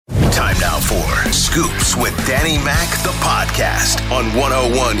Time now for Scoops with Danny Mac, the podcast on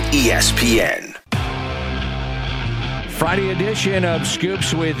 101 ESPN. Friday edition of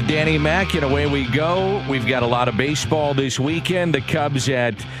Scoops with Danny Mac, and away we go. We've got a lot of baseball this weekend. The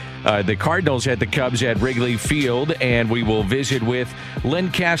Cardinals at the Cubs at Wrigley Field, and we will visit with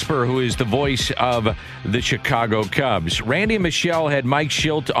Len Kasper, who is the voice of the Chicago Cubs. Randy and Michelle had Mike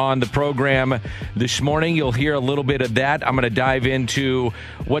Schilt on the program this morning. You'll hear a little bit of that. I'm going to dive into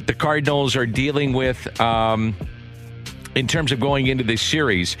what the Cardinals are dealing with in terms of going into this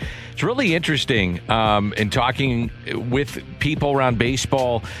series. It's really interesting in talking with people around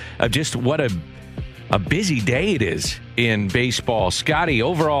baseball of just what a busy day it is in baseball. Scotty,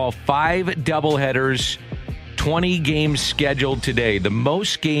 overall 5 doubleheaders, 20 games scheduled today. The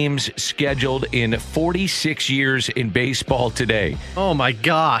most games scheduled in 46 years in baseball today. Oh, my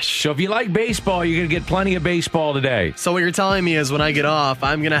gosh. So if you like baseball, you're going to get plenty of baseball today. So what you're telling me is when I get off,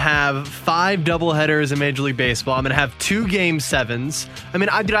 I'm going to have 5 doubleheaders in Major League Baseball. I'm going to have 2 Game 7s. I mean,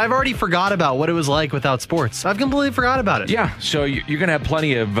 I've already forgot about what it was like without sports. I've completely forgot about it. Yeah, so you're going to have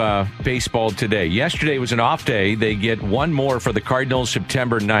plenty of baseball today. Yesterday was an off day. They get one more for the Cardinals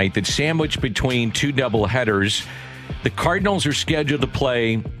September 9th. It's sandwiched between 2 doubleheaders. The Cardinals are scheduled to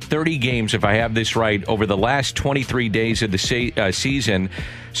play 30 games, if I have this right, over the last 23 days of the season.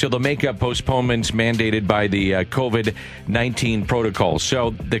 So they'll make up postponements mandated by the COVID-19 protocol. So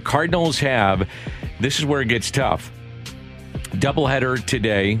the Cardinals have, this is where it gets tough, doubleheader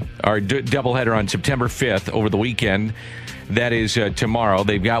today, or doubleheader on September 5th over the weekend. That is tomorrow.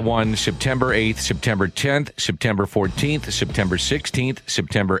 They've got one September 8th, September 10th, September 14th, September 16th,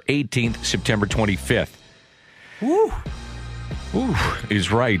 September 18th, September 25th. Woo! Ooh,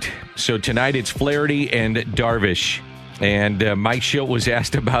 is right. So tonight it's Flaherty and Darvish. And Mike Schilt was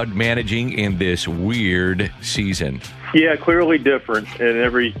asked about managing in this weird season. Yeah, clearly different in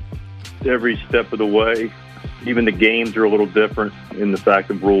every step of the way. Even the games are a little different in the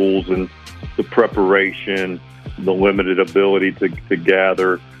fact of rules and the preparation, the limited ability to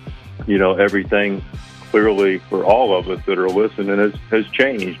gather. You know, everything clearly for all of us that are listening has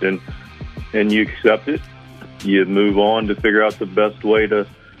changed. And you accept it. You move on to figure out the best way to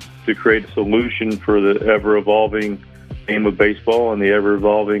create a solution for the ever-evolving game of baseball and the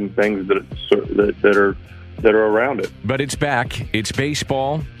ever-evolving things that are around it. But it's back. It's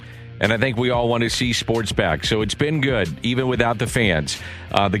baseball, and I think we all want to see sports back. So it's been good, even without the fans.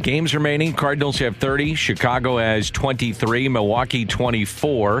 The games remaining, Cardinals have 30, Chicago has 23, Milwaukee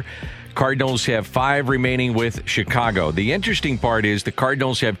 24. Cardinals have 5 remaining with Chicago. The interesting part is the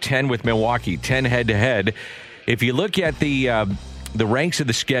Cardinals have 10 with Milwaukee, 10 head-to-head. If you look at the ranks of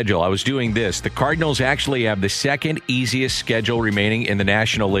the schedule, I was doing this. The Cardinals actually have the 2nd easiest schedule remaining in the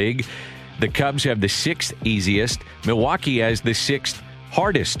National League. The Cubs have the 6th easiest. Milwaukee has the 6th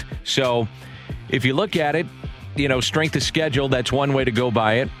hardest. So if you look at it, you know, strength of schedule, that's one way to go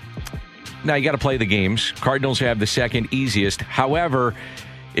by it. Now you got to play the games. Cardinals have the 2nd easiest. However,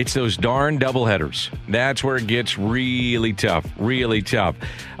 it's those darn doubleheaders. That's where it gets really tough, really tough.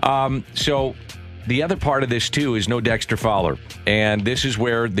 So the other part of this, too, is no Dexter Fowler. And this is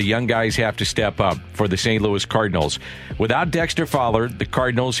where the young guys have to step up for the St. Louis Cardinals. Without Dexter Fowler, the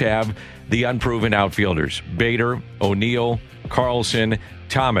Cardinals have the unproven outfielders, Bader, O'Neill, Carlson,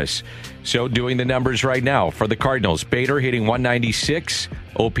 Thomas. So doing the numbers right now for the Cardinals, Bader hitting 196,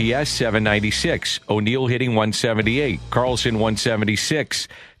 OPS 796, O'Neill hitting 178, Carlson 176,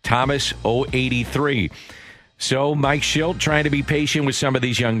 Thomas 083. So Mike Schilt trying to be patient with some of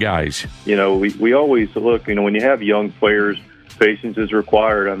these young guys. You know, we always look, you know, when you have young players, patience is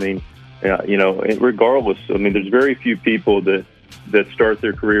required. I mean, you know, regardless, I mean, there's very few people that start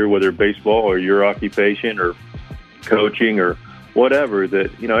their career, whether baseball or your occupation or coaching or whatever,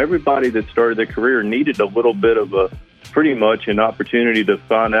 that, you know, everybody that started their career needed a little bit of pretty much an opportunity to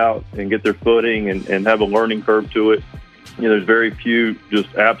find out and get their footing and have a learning curve to it. You know, there's very few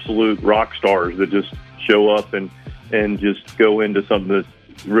just absolute rock stars that just show up and just go into something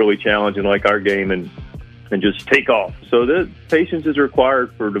that's really challenging like our game and just take off. So the patience is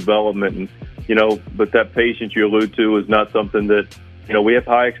required for development, and, you know, but that patience you allude to is not something that, you know, we have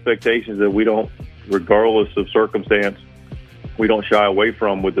high expectations that we don't, regardless of circumstance, we don't shy away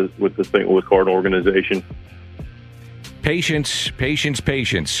from with the St. Louis Cardinal organization. Patience.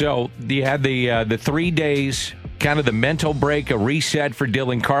 So you had the 3 days, kind of the mental break, a reset for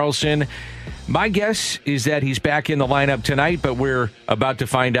Dylan Carlson. My guess is that he's back in the lineup tonight, but we're about to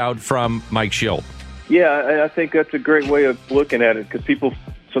find out from Mike Schilt. Yeah, I think that's a great way of looking at it, because people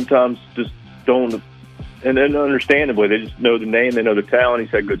sometimes just don't, and then understandably, they just know the name, they know the talent.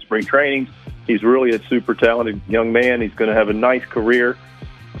 He's had good spring trainings. He's really a super talented young man. He's going to have a nice career.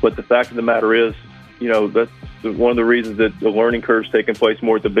 But the fact of the matter is, that's one of the reasons that the learning curve is taking place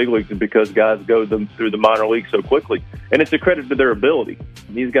more at the big leagues is because guys go through the minor leagues so quickly. And it's a credit to their ability.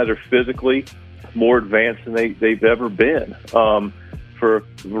 These guys are physically more advanced than they've ever been for a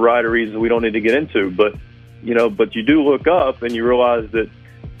variety of reasons we don't need to get into. But you do look up and you realize that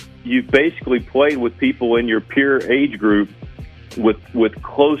you've basically played with people in your peer age group with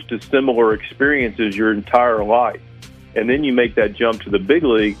close to similar experiences your entire life. And then you make that jump to the big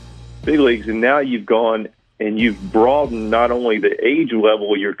leagues, and now you've gone and you've broadened not only the age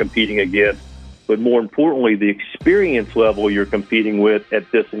level you're competing against, but more importantly, the experience level you're competing with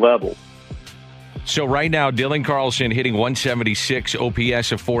at this level. So right now, Dylan Carlson hitting 176,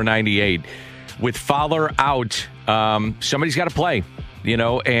 OPS of 498. With Fowler out, somebody's got to play,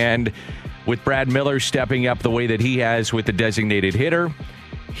 and with Brad Miller stepping up the way that he has with the designated hitter,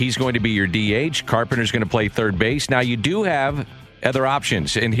 he's going to be your DH. Carpenter's going to play third base. Now, you do have other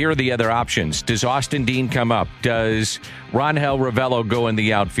options, and here are the other options. Does Austin Dean come up? Does Rangel Ravello go in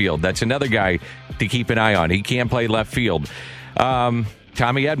the outfield? That's another guy to keep an eye on. He can play left field.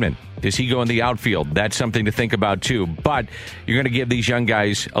 Tommy Edman, does he go in the outfield? That's something to think about, too. But you're going to give these young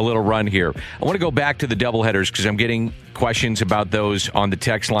guys a little run here. I want to go back to the doubleheaders because I'm getting questions about those on the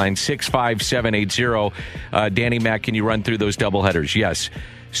text line, 65780. Danny Mac, can you run through those doubleheaders? Yes.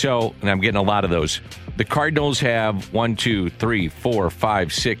 So, and I'm getting a lot of those. The Cardinals have 1, 2, 3, 4,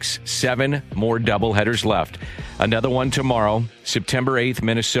 5, 6, 7 more doubleheaders left. Another one tomorrow, September 8th,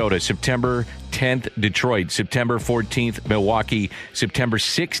 Minnesota. September 10th, Detroit. September 14th, Milwaukee. September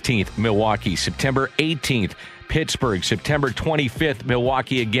 16th, Milwaukee. September 18th, Pittsburgh. September 25th,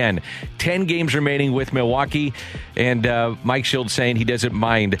 Milwaukee again. 10 games remaining with Milwaukee. And Mike Schultz saying he doesn't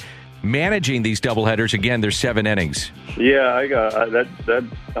mind managing these doubleheaders. Again, there's 7 innings. Yeah, I got that.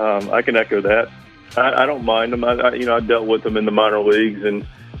 I can echo that. I don't mind them. I dealt with them in the minor leagues, and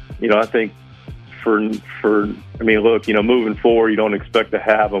I think look, moving forward, you don't expect to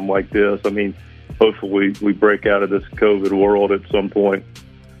have them like this. I mean, hopefully we break out of this COVID world at some point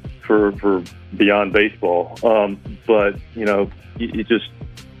for beyond baseball. But you don't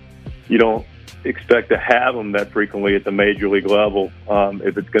expect to have them that frequently at the major league level.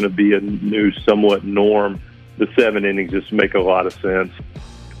 If it's going to be a new somewhat norm, the 7 innings just make a lot of sense.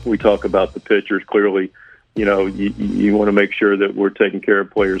 We talk about the pitchers. Clearly, you want to make sure that we're taking care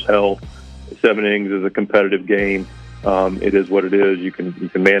of players' health. 7 innings is a competitive game. It is what it is. You can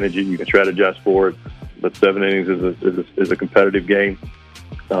manage it. You can strategize for it. But 7 innings is a competitive game.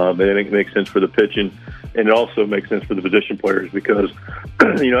 And it makes sense for the pitching. And it also makes sense for the position players because,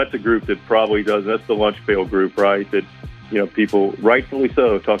 that's a group that probably does. That's the lunch pail group, right? That, people rightfully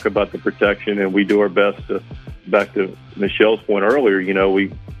so talk about the protection, and we do our best to, back to Michelle's point earlier,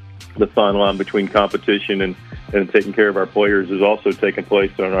 the fine line between competition and taking care of our players is also taking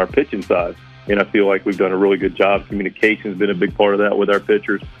place on our pitching side. And I feel like we've done a really good job. Communication has been a big part of that with our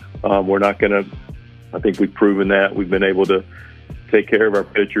pitchers. We're not going to, I think we've proven that. We've been able to take care of our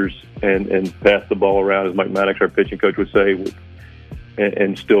pitchers and pass the ball around, as Mike Maddox, our pitching coach, would say,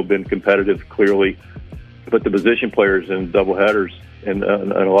 and still been competitive, clearly. But the position players and doubleheaders, and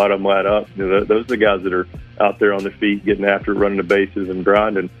a lot of them light up. Those are the guys that are out there on their feet, getting after it, running the bases and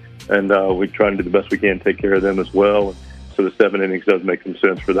grinding. And we try to do the best we can to take care of them as well. So the 7 innings does make some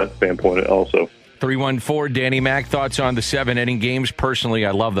sense for that standpoint also. 314, Danny Mac, thoughts on the 7-inning games? Personally,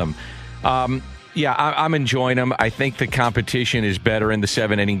 I love them. I'm enjoying them. I think the competition is better in the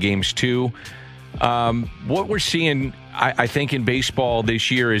 7-inning games, too. What we're seeing, I think, in baseball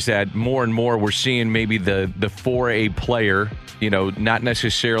this year is that more and more we're seeing maybe the 4A player, not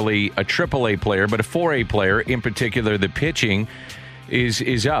necessarily a AAA player, but a 4A player, in particular the pitching,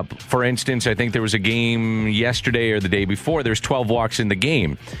 is up. For instance, I think there was a game yesterday or the day before. There's 12 walks in the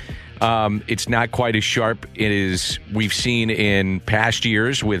game. It's not quite as sharp as we've seen in past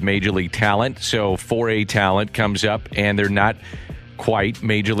years with Major League talent. So 4A talent comes up, and they're not quite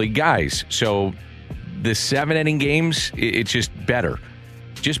Major League guys. So the 7-inning games, it's just better.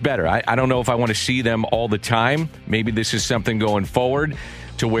 Just better. I don't know if I want to see them all the time. Maybe this is something going forward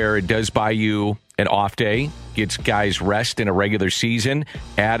to where it does buy you an off day, gets guys rest in a regular season,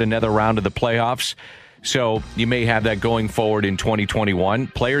 add another round of the playoffs. So you may have that going forward in 2021.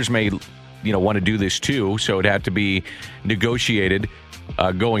 Players may, want to do this too, so it'd have to be negotiated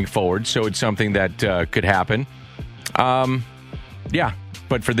going forward. So it's something that could happen.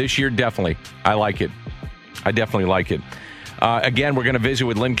 But for this year, definitely, I like it. I definitely like it. Again, we're going to visit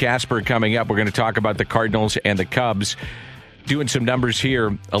with Len Kasper coming up. We're going to talk about the Cardinals and the Cubs. Doing some numbers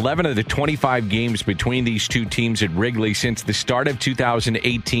here, 11 of the 25 games between these two teams at Wrigley since the start of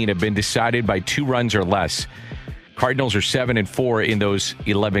 2018 have been decided by 2 runs or less. Cardinals are 7-4 in those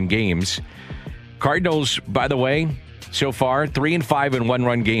 11 games. Cardinals, by the way, so far 3-5 in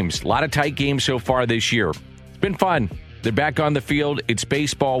one-run games. A lot of tight games so far this year. It's been fun. They're back on the field. It's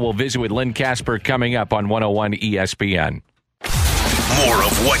baseball. We'll visit with Len Kasper coming up on 101 ESPN. More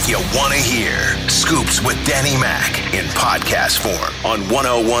of what you want to hear. Scoops with Danny Mac in podcast form on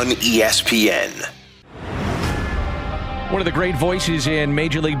 101 ESPN. One of the great voices in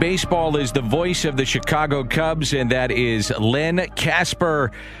Major League Baseball is the voice of the Chicago Cubs, and that is Len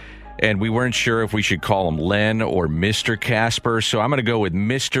Kasper. And we weren't sure if we should call him Len or Mr. Kasper, so I'm going to go with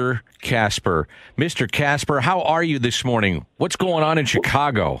Mr. Kasper. Mr. Kasper, how are you this morning? What's going on in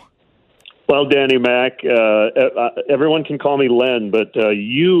Chicago? Well, Danny Mac, everyone can call me Len, but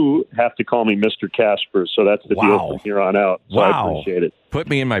you have to call me Mr. Kasper, so that's the deal from here on out. So I appreciate it. Put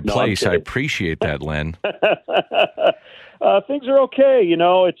me in my place. I appreciate that, Len. Things are okay. You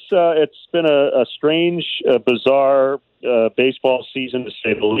know, it's been a strange, bizarre baseball season, to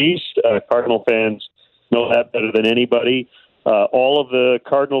say the least. Cardinal fans know that better than anybody. All of the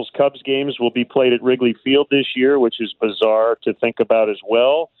Cardinals-Cubs games will be played at Wrigley Field this year, which is bizarre to think about as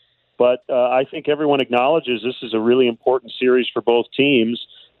well. But I think everyone acknowledges this is a really important series for both teams.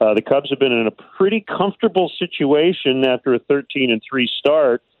 The Cubs have been in a pretty comfortable situation after a 13-3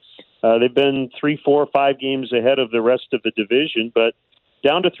 start. They've been 3, 4, 5 games ahead of the rest of the division, but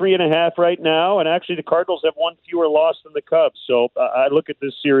down to 3.5 right now. And actually, the Cardinals have one fewer loss than the Cubs. So I look at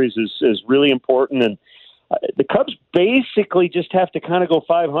this series as really important. And the Cubs basically just have to kind of go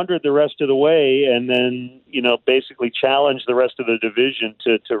 500 the rest of the way, and then basically challenge the rest of the division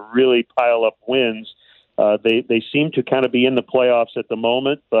to really pile up wins. They seem to kind of be in the playoffs at the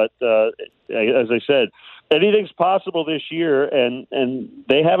moment, but as I said, anything's possible this year, and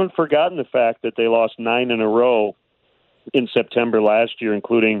they haven't forgotten the fact that they lost 9 in a row in September last year,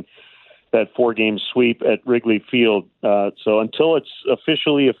 including that 4-game sweep at Wrigley Field. So until it's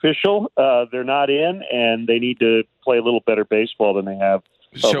officially official, they're not in, and they need to play a little better baseball than they have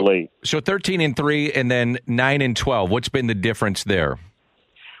of late. So 13-3 and then 9-12. What's been the difference there?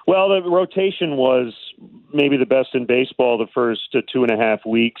 Well, the rotation was maybe the best in baseball the first 2.5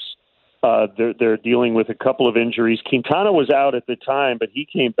 weeks. They're dealing with a couple of injuries. Quintana was out at the time, but he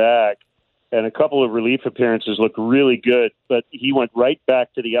came back, and a couple of relief appearances looked really good, but he went right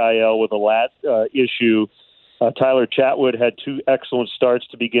back to the IL with a lat issue. Tyler Chatwood had 2 excellent starts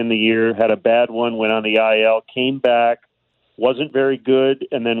to begin the year, had a bad one, went on the IL, came back, wasn't very good,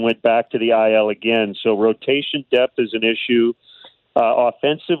 and then went back to the IL again. So rotation depth is an issue.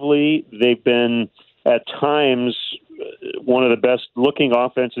 Offensively, they've been at times one of the best-looking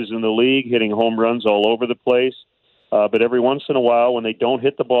offenses in the league, hitting home runs all over the place. But every once in a while, when they don't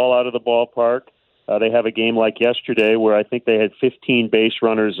hit the ball out of the ballpark, they have a game like yesterday where I think they had 15 base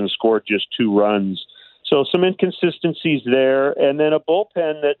runners and scored just 2 runs. So some inconsistencies there. And then a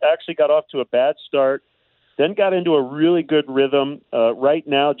bullpen that actually got off to a bad start, then got into a really good rhythm. Right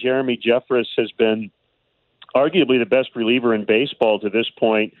now, Jeremy Jeffress has been arguably the best reliever in baseball to this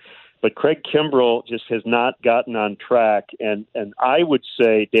point. But Craig Kimbrell just has not gotten on track. And I would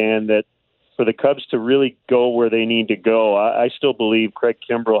say, Dan, that for the Cubs to really go where they need to go, I still believe Craig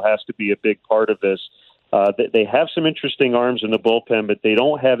Kimbrell has to be a big part of this. They have some interesting arms in the bullpen, but they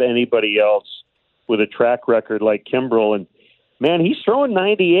don't have anybody else with a track record like Kimbrell. And, man, he's throwing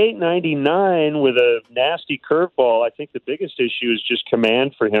 98, 99 with a nasty curveball. I think the biggest issue is just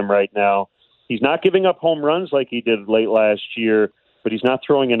command for him right now. He's not giving up home runs like he did late last year, but he's not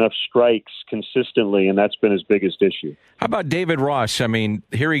throwing enough strikes consistently, and that's been his biggest issue. How about David Ross? I mean,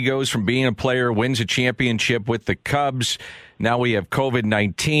 here he goes from being a player, wins a championship with the Cubs. Now we have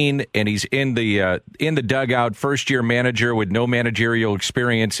COVID-19, and he's in the dugout, first-year manager with no managerial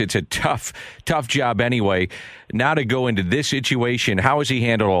experience. It's a tough job anyway. Now to go into this situation, how has he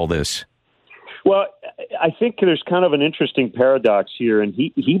handled all this? Well, I think there's kind of an interesting paradox here, and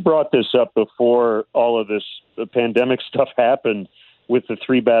he brought this up before all of this pandemic stuff happened with the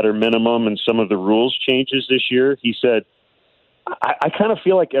 3-batter minimum and some of the rules changes this year. He said, I kind of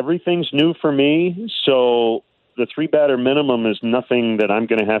feel like everything's new for me, so the 3-batter minimum is nothing that I'm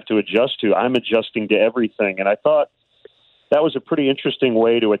going to have to adjust to. I'm adjusting to everything, and I thought that was a pretty interesting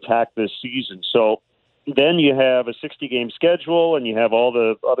way to attack this season. So then you have a 60-game schedule, and you have all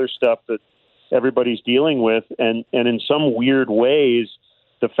the other stuff that everybody's dealing with, and in some weird ways,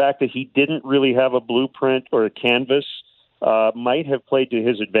 the fact that he didn't really have a blueprint or a canvas might have played to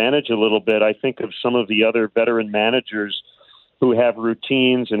his advantage a little bit. I think of some of the other veteran managers who have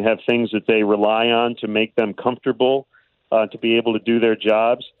routines and have things that they rely on to make them comfortable, to be able to do their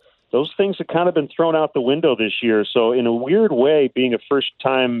jobs. Those things have kind of been thrown out the window this year. So in a weird way, being a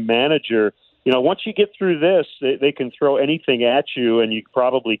first-time manager, once you get through this, they can throw anything at you, and you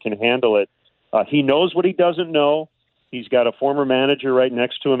probably can handle it. He knows what he doesn't know. He's got a former manager right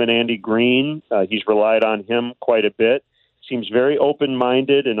next to him in Andy Green. He's relied on him quite a bit. Seems very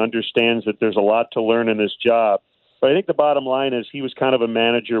open-minded and understands that there's a lot to learn in this job. But I think the bottom line is he was kind of a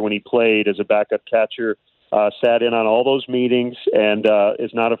manager when he played as a backup catcher, sat in on all those meetings, and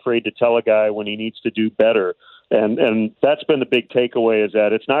is not afraid to tell a guy when he needs to do better. And that's been the big takeaway, is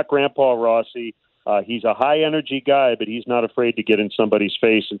that it's not Grandpa Rossi. He's a high-energy guy, but he's not afraid to get in somebody's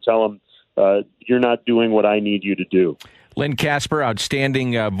face and tell him, you're not doing what I need you to do. Len Kasper,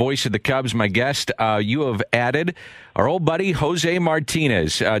 outstanding voice of the Cubs, my guest. You have added our old buddy, Jose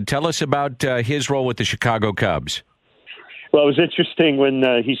Martinez. Tell us about his role with the Chicago Cubs. Well, it was interesting when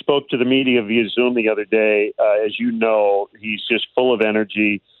he spoke to the media via Zoom the other day. As you know, he's just full of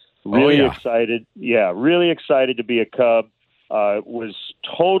energy, really excited. Yeah, really excited to be a Cub. Was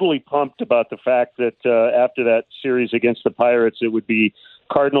totally pumped about the fact that after that series against the Pirates, it would be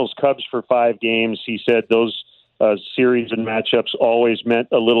Cardinals-Cubs for 5 games. He said those series and matchups always meant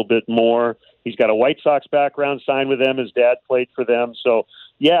a little bit more. He's got a White Sox background, signed with them. His dad played for them. So,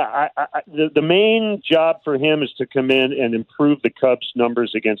 yeah, the main job for him is to come in and improve the Cubs'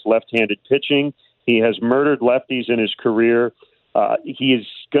 numbers against left-handed pitching. He has murdered lefties in his career. He is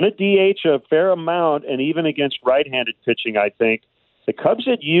going to DH a fair amount, and even against right-handed pitching, I think. The Cubs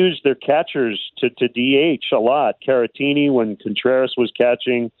had used their catchers to DH a lot. Caratini when Contreras was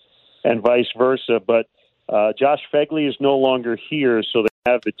catching and vice versa. But Josh Fegley is no longer here, so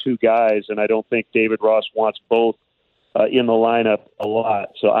they have the 2 guys, and I don't think David Ross wants both in the lineup a lot.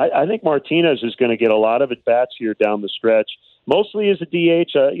 So I think Martinez is going to get a lot of at-bats here down the stretch, mostly as a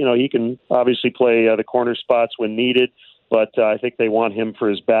DH. He can obviously play the corner spots when needed, but I think they want him for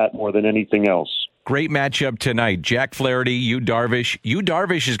his bat more than anything else. Great matchup tonight. Jack Flaherty, Yu Darvish. Yu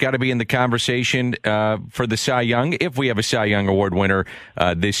Darvish has got to be in the conversation for the Cy Young, if we have a Cy Young Award winner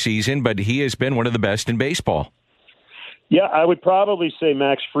this season, but he has been one of the best in baseball. Yeah, I would probably say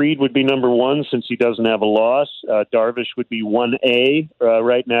Max Fried would be number 1 since he doesn't have a loss. Darvish would be 1A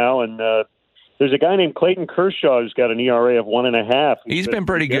right now, and there's a guy named Clayton Kershaw who's got an ERA of 1.5. He's been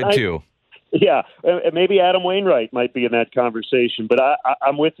pretty good, too. Yeah, maybe Adam Wainwright might be in that conversation, but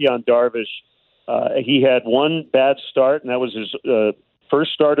I'm with you on Darvish. He had one bad start, and that was his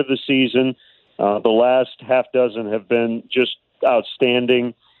first start of the season. The last half dozen have been just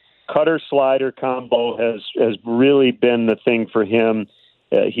outstanding. Cutter-slider combo has really been the thing for him.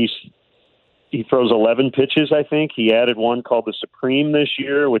 He throws 11 pitches, I think. He added one called the Supreme this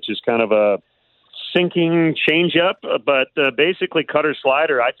year, which is kind of a sinking changeup, but basically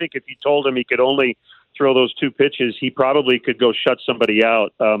cutter-slider. I think if you told him he could only throw those 2 pitches, he probably could go shut somebody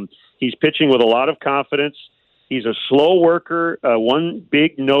out. He's pitching with a lot of confidence. He's a slow worker. One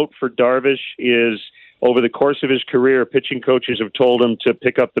big note for Darvish is over the course of his career, pitching coaches have told him to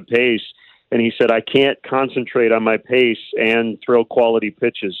pick up the pace. And he said, I can't concentrate on my pace and throw quality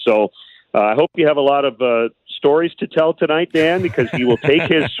pitches. So I hope you have a lot of stories to tell tonight, Dan, because he will take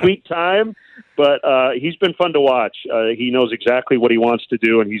his sweet time. But he's been fun to watch. He knows exactly what he wants to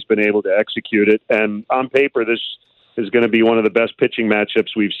do, and he's been able to execute it. And on paper, this is going to be one of the best pitching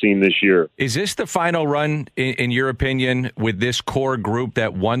matchups we've seen this year. Is this the final run, in your opinion, with this core group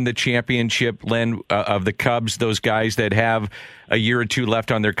that won the championship, Len, of the Cubs, those guys that have a year or 2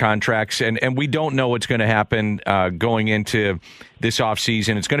 left on their contracts? And we don't know what's going to happen going into this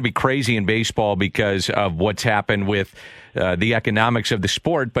offseason. It's going to be crazy in baseball because of what's happened with the economics of the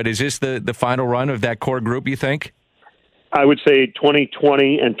sport. But is this the final run of that core group, you think? I would say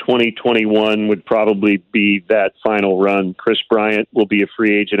 2020 and 2021 would probably be that final run. Chris Bryant will be a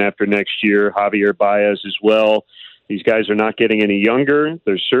free agent after next year. Javier Baez as well. These guys are not getting any younger.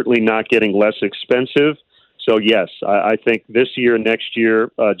 They're certainly not getting less expensive. So, yes, I think this year, next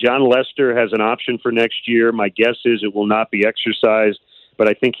year, John Lester has an option for next year. My guess is it will not be exercised, but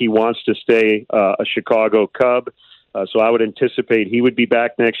I think he wants to stay a Chicago Cub. So I would anticipate he would be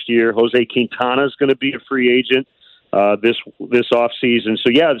back next year. Jose Quintana is going to be a free agent this offseason. So,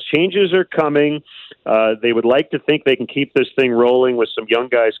 yeah, the changes are coming. They would like to think they can keep this thing rolling with some young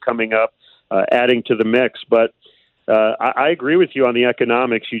guys coming up, adding to the mix. But I agree with you on the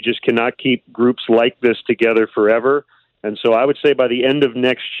economics. You just cannot keep groups like this together forever. And so I would say by the end of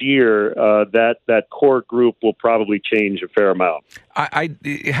next year, that core group will probably change a fair amount.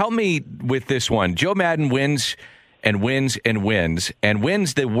 Help me with this one. Joe Madden wins and wins and wins and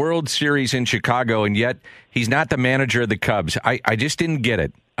wins the World Series in Chicago, and yet he's not the manager of the Cubs. I just didn't get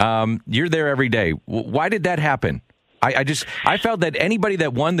it. You're there every day. Why did that happen? I felt that anybody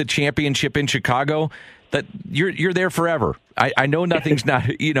that won the championship in Chicago, that you're there forever. I know nothing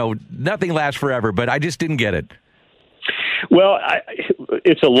lasts forever, but I just didn't get it. Well,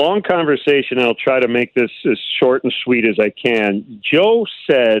 it's a long conversation. I'll try to make this as short and sweet as I can. Joe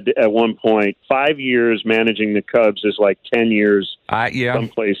said at one point, 5 years managing the Cubs is like 10 years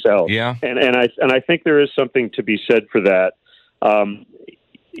someplace else. Yeah. And I think there is something to be said for that.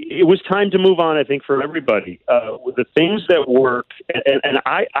 It was time to move on, I think, for everybody. With the things that work, and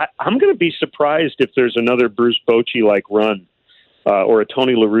I'm going to be surprised if there's another Bruce Bochy-like run. Or a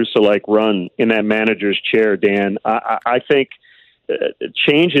Tony La Russa-like run in that manager's chair, Dan. I think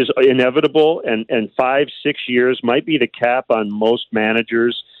change is inevitable, and 5-6 years might be the cap on most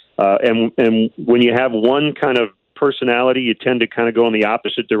managers. And when you have one kind of personality, you tend to kind of go in the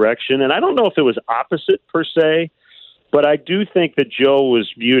opposite direction. And I don't know if it was opposite per se, but I do think that Joe was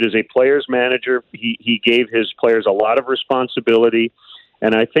viewed as a player's manager. He gave his players a lot of responsibility.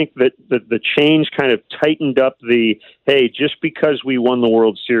 And I think that the change kind of tightened up hey, just because we won the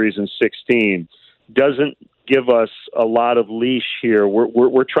World Series in 2016 doesn't give us a lot of leash here.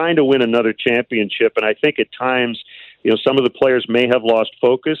 We're trying to win another championship, and I think at times, some of the players may have lost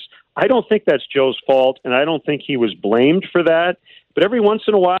focus. I don't think that's Joe's fault, and I don't think he was blamed for that. But every once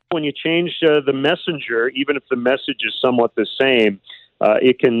in a while, when you change the messenger, even if the message is somewhat the same,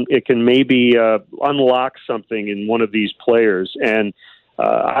 it can maybe unlock something in one of these players. And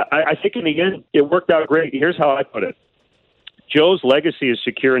I think in the end, it worked out great. Here's how I put it. Joe's legacy is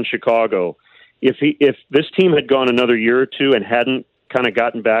secure in Chicago. If this team had gone another year or two and hadn't kind of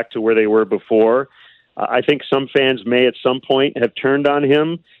gotten back to where they were before, I think some fans may at some point have turned on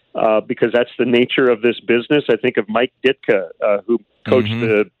him because that's the nature of this business. I think of Mike Ditka, who coached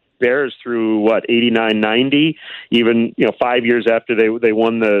the Bears through, 89-90, even 5 years after they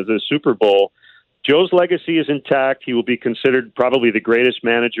won the Super Bowl. Joe's legacy is intact. He will be considered probably the greatest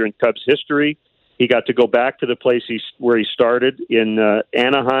manager in Cubs history. He got to go back to the place where he started in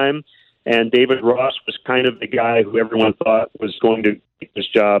Anaheim, and David Ross was kind of the guy who everyone thought was going to take this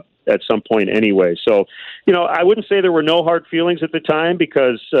job at some point anyway. So, I wouldn't say there were no hard feelings at the time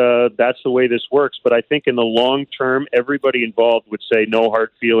because that's the way this works, but I think in the long term, everybody involved would say no hard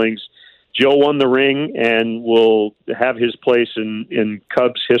feelings. Joe won the ring and will have his place in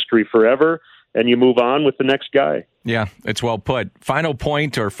Cubs history forever. And you move on with the next guy. Yeah, it's well put. Final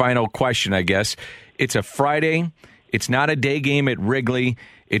point or final question, I guess. It's a Friday. It's not a day game at Wrigley.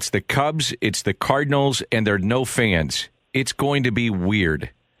 It's the Cubs, it's the Cardinals, and there are no fans. It's going to be weird.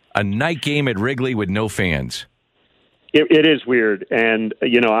 A night game at Wrigley with no fans. It is weird. And,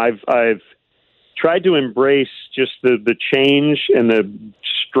 I've tried to embrace just the change and the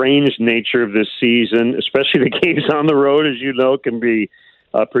strange nature of this season, especially the games on the road, as you know, can be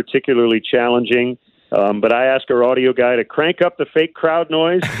particularly challenging. But I asked our audio guy to crank up the fake crowd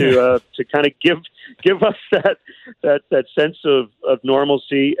noise to kind of give us that sense of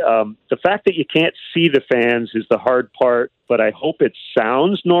normalcy. The fact that you can't see the fans is the hard part, but I hope it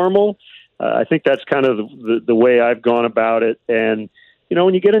sounds normal. I think that's kind of the way I've gone about it. And,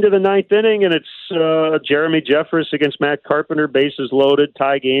 when you get into the ninth inning and it's Jeremy Jeffress against Matt Carpenter, bases loaded,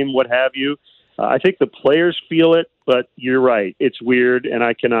 tie game, what have you, I think the players feel it, but you're right. It's weird, and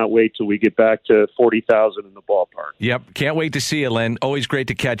I cannot wait till we get back to 40,000 in the ballpark. Yep. Can't wait to see you, Len. Always great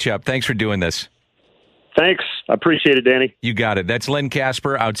to catch up. Thanks for doing this. Thanks. I appreciate it, Danny. You got it. That's Len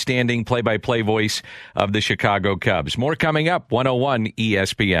Kasper, outstanding play-by-play voice of the Chicago Cubs. More coming up, 101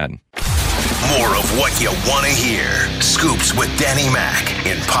 ESPN. More of what you want to hear. Scoops with Danny Mac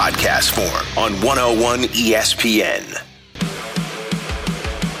in podcast form on 101 ESPN.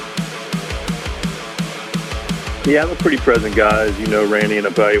 Yeah, I'm a pretty present guy, as you know, Randy, and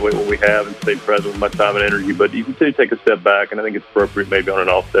evaluate what we have and stay present with my time and energy. But you can still take a step back, and I think it's appropriate maybe on an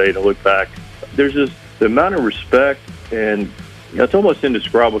off day to look back. There's just the amount of respect, and it's almost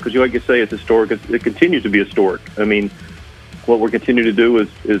indescribable because, like you say, it's historic. It continues to be historic. I mean, what we're continuing to do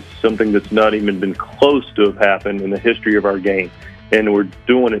is something that's not even been close to have happened in the history of our game, and we're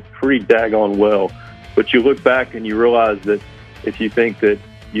doing it pretty daggone well. But you look back and you realize that if you think that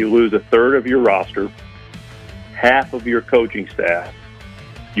you lose a third of your roster, half of your coaching staff,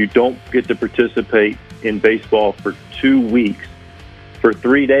 you don't get to participate in baseball for 2 weeks. For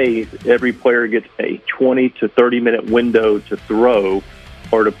 3 days, every player gets a 20 to 30-minute window to throw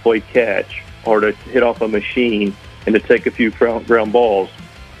or to play catch or to hit off a machine and to take a few ground balls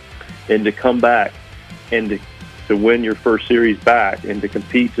and to come back and to win your first series back and to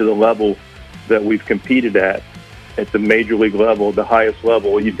compete to the level that we've competed at the major league level, the highest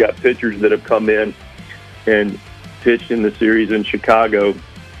level. You've got pitchers that have come in and pitched in the series in Chicago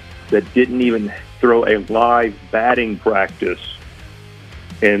that didn't even throw a live batting practice,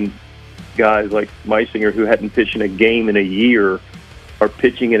 and guys like Meisinger, who hadn't pitched in a game in a year, are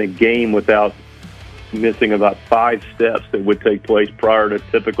pitching in a game without missing about 5 steps that would take place prior to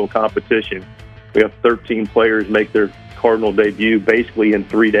typical competition. We have 13 players make their Cardinal debut basically in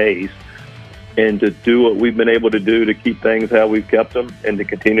 3 days. And to do what we've been able to do to keep things how we've kept them and to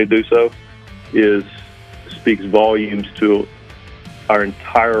continue to do so speaks volumes to our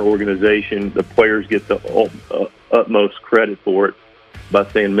entire organization. The players get the utmost credit for it by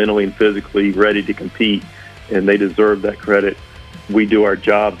staying mentally and physically ready to compete, and they deserve that credit. We do our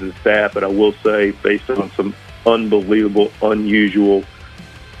jobs as staff, but I will say, based on some unbelievable, unusual,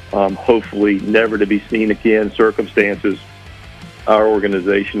 hopefully never to be seen again circumstances, our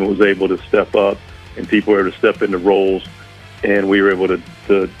organization was able to step up, and people were able to step into roles, and we were able to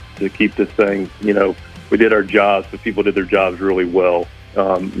keep this thing. We did our jobs, but people did their jobs really well,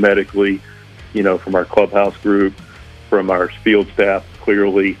 medically, from our clubhouse group, from our field staff,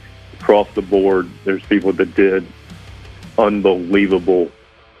 clearly across the board. There's people that did unbelievable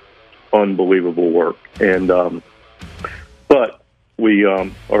work, and but we are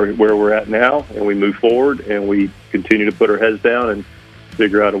where we're at now, and we move forward, and we continue to put our heads down and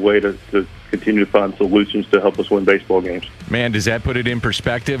figure out a way to continue to find solutions to help us win baseball games. Man, does that put it in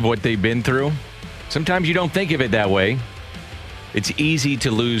perspective, what they've been through? Sometimes you don't think of it that way. It's easy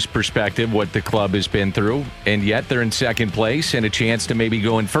to lose perspective what the club has been through, and yet they're in second place and a chance to maybe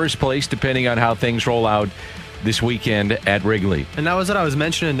go in first place depending on how things roll out this weekend at Wrigley. And that was what I was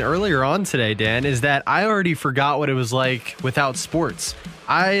mentioning earlier on today, Dan, is that I already forgot what it was like without sports.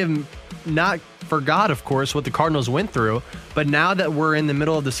 I am not forgot, of course, what the Cardinals went through, but now that we're in the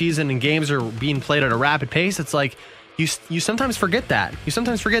middle of the season and games are being played at a rapid pace, it's like you sometimes forget that. You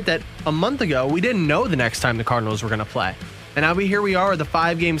sometimes forget that a month ago, we didn't know the next time the Cardinals were going to play. And now here we are with the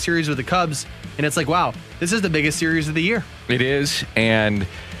 5-game series with the Cubs, and it's like, wow, this is the biggest series of the year. It is, and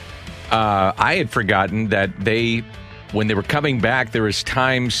I had forgotten that when they were coming back, there was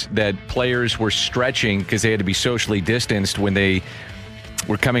times that players were stretching because they had to be socially distanced when they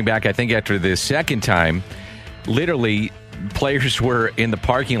were coming back. I think after the second time, literally players were in the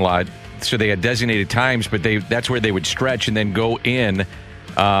parking lot, so they had designated times, but that's where they would stretch and then go in.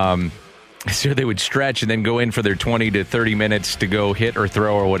 So they would stretch and then go in for their 20 to 30 minutes to go hit or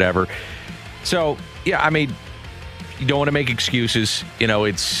throw or whatever. So, yeah, I mean, you don't want to make excuses.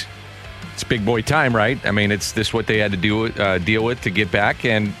 It's big boy time, right? I mean, it's this what they had to deal with to get back,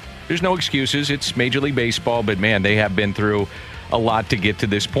 and there's no excuses. It's Major League Baseball, but, man, they have been through a lot to get to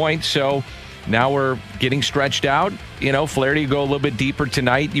this point. So now we're getting stretched out. Flaherty go a little bit deeper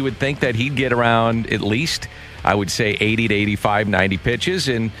tonight. You would think that he'd get around at least, I would say, 80 to 85, 90 pitches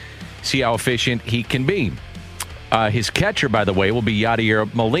and see how efficient he can be. His catcher, by the way, will be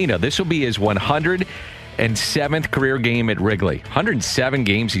Yadier Molina. This will be his 107th career game at Wrigley. 107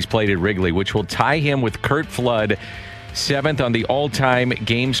 games he's played at Wrigley, which will tie him with Curt Flood, 7th on the all-time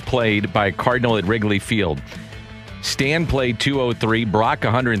games played by a Cardinal at Wrigley Field. Stan played 203, Brock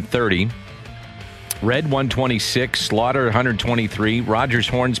 130, Red 126, Slaughter 123, Rogers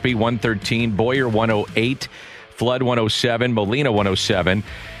Hornsby 113, Boyer 108, Flood 107, Molina 107.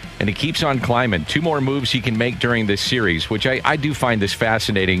 And he keeps on climbing. 2 more moves he can make during this series, which I do find this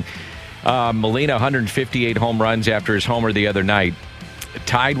fascinating. Molina, 158 home runs after his homer the other night.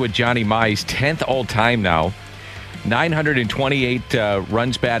 Tied with Johnny Mize, 10th all-time now. 928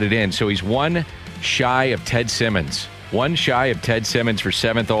 runs batted in. So he's one shy of Ted Simmons. One shy of Ted Simmons for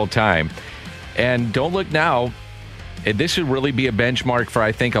 7th all-time. And don't look now. This would really be a benchmark for,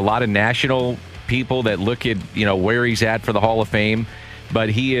 I think, a lot of national people that look at, where he's at for the Hall of Fame. But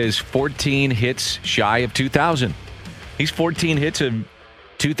he is 14 hits shy of 2,000. He's 14 hits of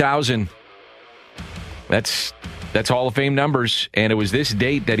 2,000. That's Hall of Fame numbers. And it was this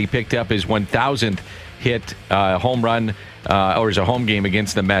date that he picked up his 1,000th hit home run or as a home game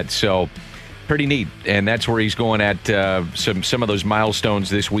against the Mets. So pretty neat. And that's where he's going at some of those milestones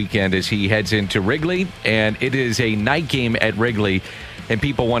this weekend as he heads into Wrigley. And it is a night game at Wrigley. And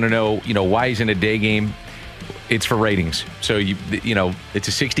people want to know, why isn't it a day game? It's for ratings. So, it's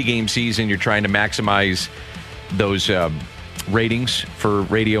a 60-game season. You're trying to maximize those ratings for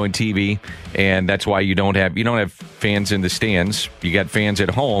radio and TV, and that's why you don't have fans in the stands. You got fans at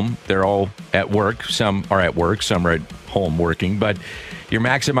home. They're all at work. Some are at work. Some are at home working. But you're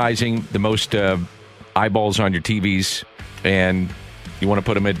maximizing the most eyeballs on your TVs, and you want to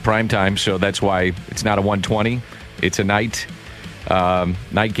put them at prime time. So that's why it's not a 120. It's a night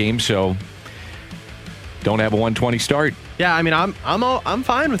game. So don't have a 120 start. Yeah, I mean, I'm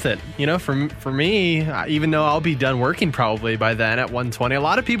fine with it. You know, for me, even though I'll be done working probably by then at 1:20, a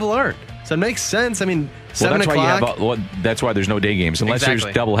lot of people aren't. So it makes sense. I mean, 7 o'clock. That's why there's no day games. Unless there's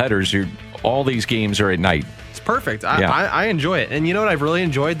double headers, all these games are at night. It's perfect. I enjoy it. And you know what I've really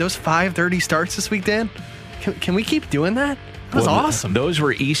enjoyed? Those 5:30 starts this week, Dan. Can we keep doing that? That was awesome. Those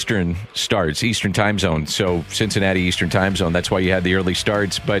were Eastern starts, Eastern time zone. So Cincinnati Eastern time zone. That's why you had the early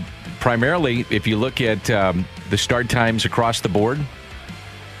starts. But primarily, if you look at the start times across the board,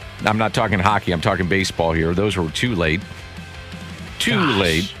 I'm not talking hockey. I'm talking baseball here. Those were too late.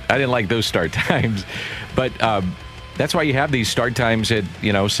 Late. I didn't like those start times. But that's why you have these start times at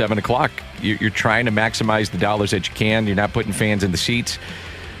 7 o'clock. You're trying to maximize the dollars that you can. You're not putting fans in the seats.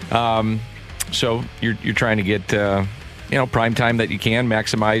 So you're trying to get prime time that you can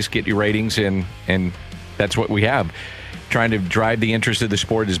maximize, get your ratings, and that's what we have. Trying to drive the interest of the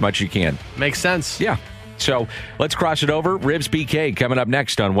sport as much as you can. Makes sense. Yeah. So let's cross it over. Ribs BK coming up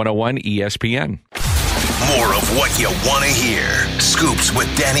next on 101 ESPN. More of what you want to hear. Scoops with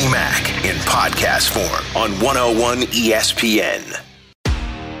Danny Mac in podcast form on 101 ESPN.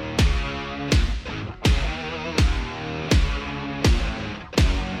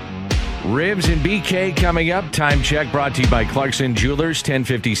 Ribs and BK coming up. Time check brought to you by Clarkson Jewelers,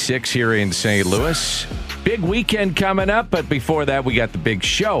 1056 here in St. Louis. Big weekend coming up, but before that, we got the big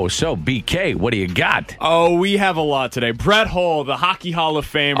show. So, BK, what do you got? Oh, we have a lot today. Brett Hull, the Hockey Hall of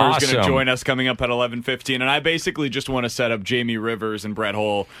Famer, is going Awesome. to join us coming up at 11:15, and I basically just want to set up Jamie Rivers and Brett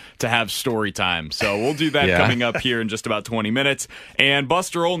Hull to have story time. So we'll do that coming up here in just about 20 minutes. And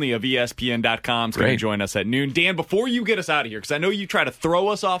Buster Olney of ESPN.com is going to join us at noon. Dan, before you get us out of here, because I know you try to throw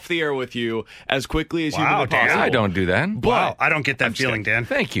us off the air with you as quickly as humanly Dan, possible. I don't do that. Wow, I don't get that feeling, Dan.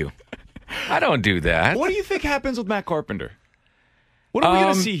 Thank you. I don't do that. What do you think happens with Matt Carpenter? What are we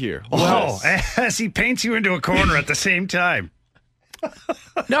going to see here? Oh, as he paints you into a corner at the same time.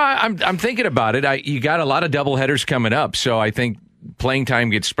 No, I'm thinking about it. You got a lot of doubleheaders coming up, so I think playing time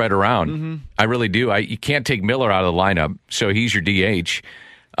gets spread around. Mm-hmm. I really do. You can't take Miller out of the lineup, so he's your DH.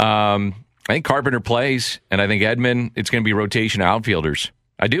 I think Carpenter plays, and I think Edman, it's going to be rotation of outfielders.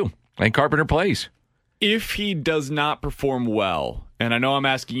 I do. I think Carpenter plays. If he does not perform well, and I know I'm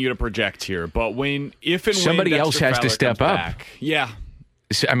asking you to project here, but if and somebody when else Dexter has to Fowler step comes up. Back, yeah.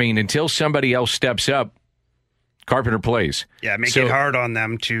 I mean, until somebody else steps up, Carpenter plays. Yeah, make it hard on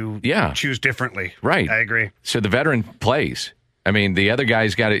them to choose differently. Right. I agree. So the veteran plays. I mean, the other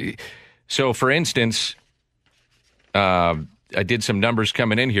guy's got to. So, for instance, I did some numbers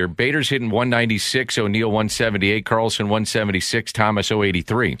coming in here. Bader's hitting 196, O'Neill 178, Carlson 176, Thomas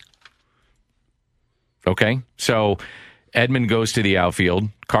 083. Okay, so Edman goes to the outfield.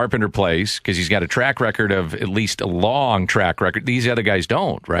 Carpenter plays because he's got a track record of at least a long track record. These other guys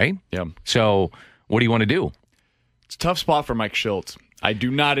don't, right? Yeah. So what do you want to do? It's a tough spot for Mike Schultz. I do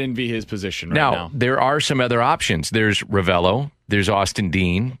not envy his position right now. There are some other options. There's Ravello. There's Austin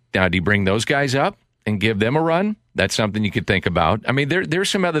Dean. Now, do you bring those guys up and give them a run? That's something you could think about. I mean, there's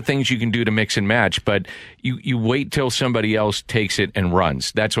some other things you can do to mix and match, but you wait till somebody else takes it and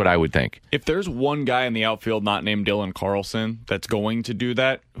runs. That's what I would think. If there's one guy in the outfield not named Dylan Carlson that's going to do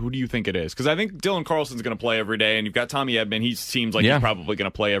that, who do you think it is? Because I think Dylan Carlson's going to play every day, and you've got Tommy Edman. He seems like he's probably going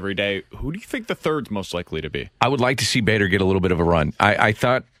to play every day. Who do you think the third's most likely to be? I would like to see Bader get a little bit of a run. I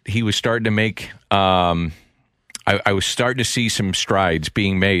thought he was starting to make I was starting to see some strides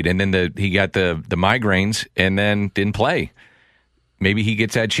being made, and then he got the migraines and then didn't play. Maybe he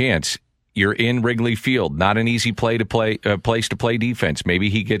gets that chance. You're in Wrigley Field, not an easy place to play defense. Maybe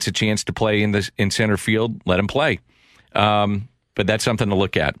he gets a chance to play in center field. Let him play. But that's something to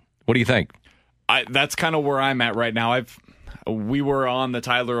look at. What do you think? That's kind of where I'm at right now. We were on the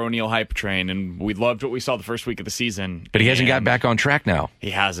Tyler O'Neill hype train, and we loved what we saw the first week of the season. But he hasn't got back on track now. He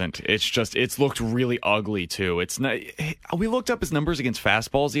hasn't. It's looked really ugly, too. It's not. We looked up his numbers against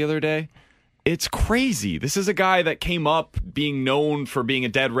fastballs the other day. It's crazy. This is a guy that came up being known for being a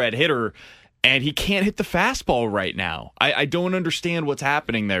dead red hitter, and he can't hit the fastball right now. I don't understand what's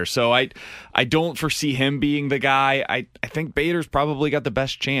happening there. So I don't foresee him being the guy. I think Bader's probably got the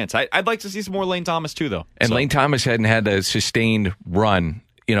best chance. I'd like to see some more Lane Thomas too, though. And Lane Thomas hadn't had a sustained run,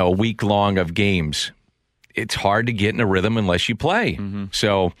 a week long of games. It's hard to get in a rhythm unless you play. Mm-hmm.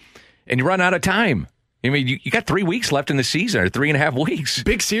 So, and you run out of time. I mean, you got 3 weeks left in the season, or 3.5 weeks.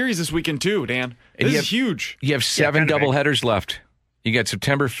 Big series this weekend too, Dan. This is huge. You have 7 doubleheaders left. You got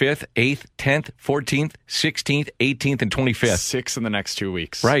September 5th, 8th, 10th, 14th, 16th, 18th, and 25th. 6 in the next 2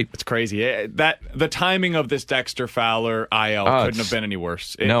 weeks. Right. It's crazy. The timing of this Dexter Fowler IL couldn't have been any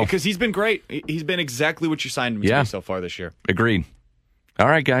worse. No. Because he's been great. He's been exactly what you signed him to be so far this year. Agreed. All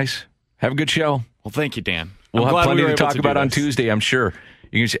right, guys. Have a good show. Well, thank you, Dan. we'll have glad plenty we were to able talk to about do on this. Tuesday, I'm sure.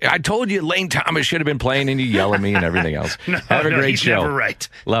 You can say, I told you Lane Thomas should have been playing, and you yell at me and everything else. Have a great he's show. never right.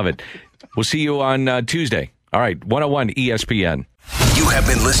 Love it. We'll see you on Tuesday. All right, 101 ESPN. You have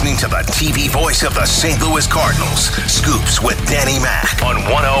been listening to the TV voice of the St. Louis Cardinals, Scoops with Danny Mac on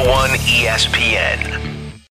 101 ESPN.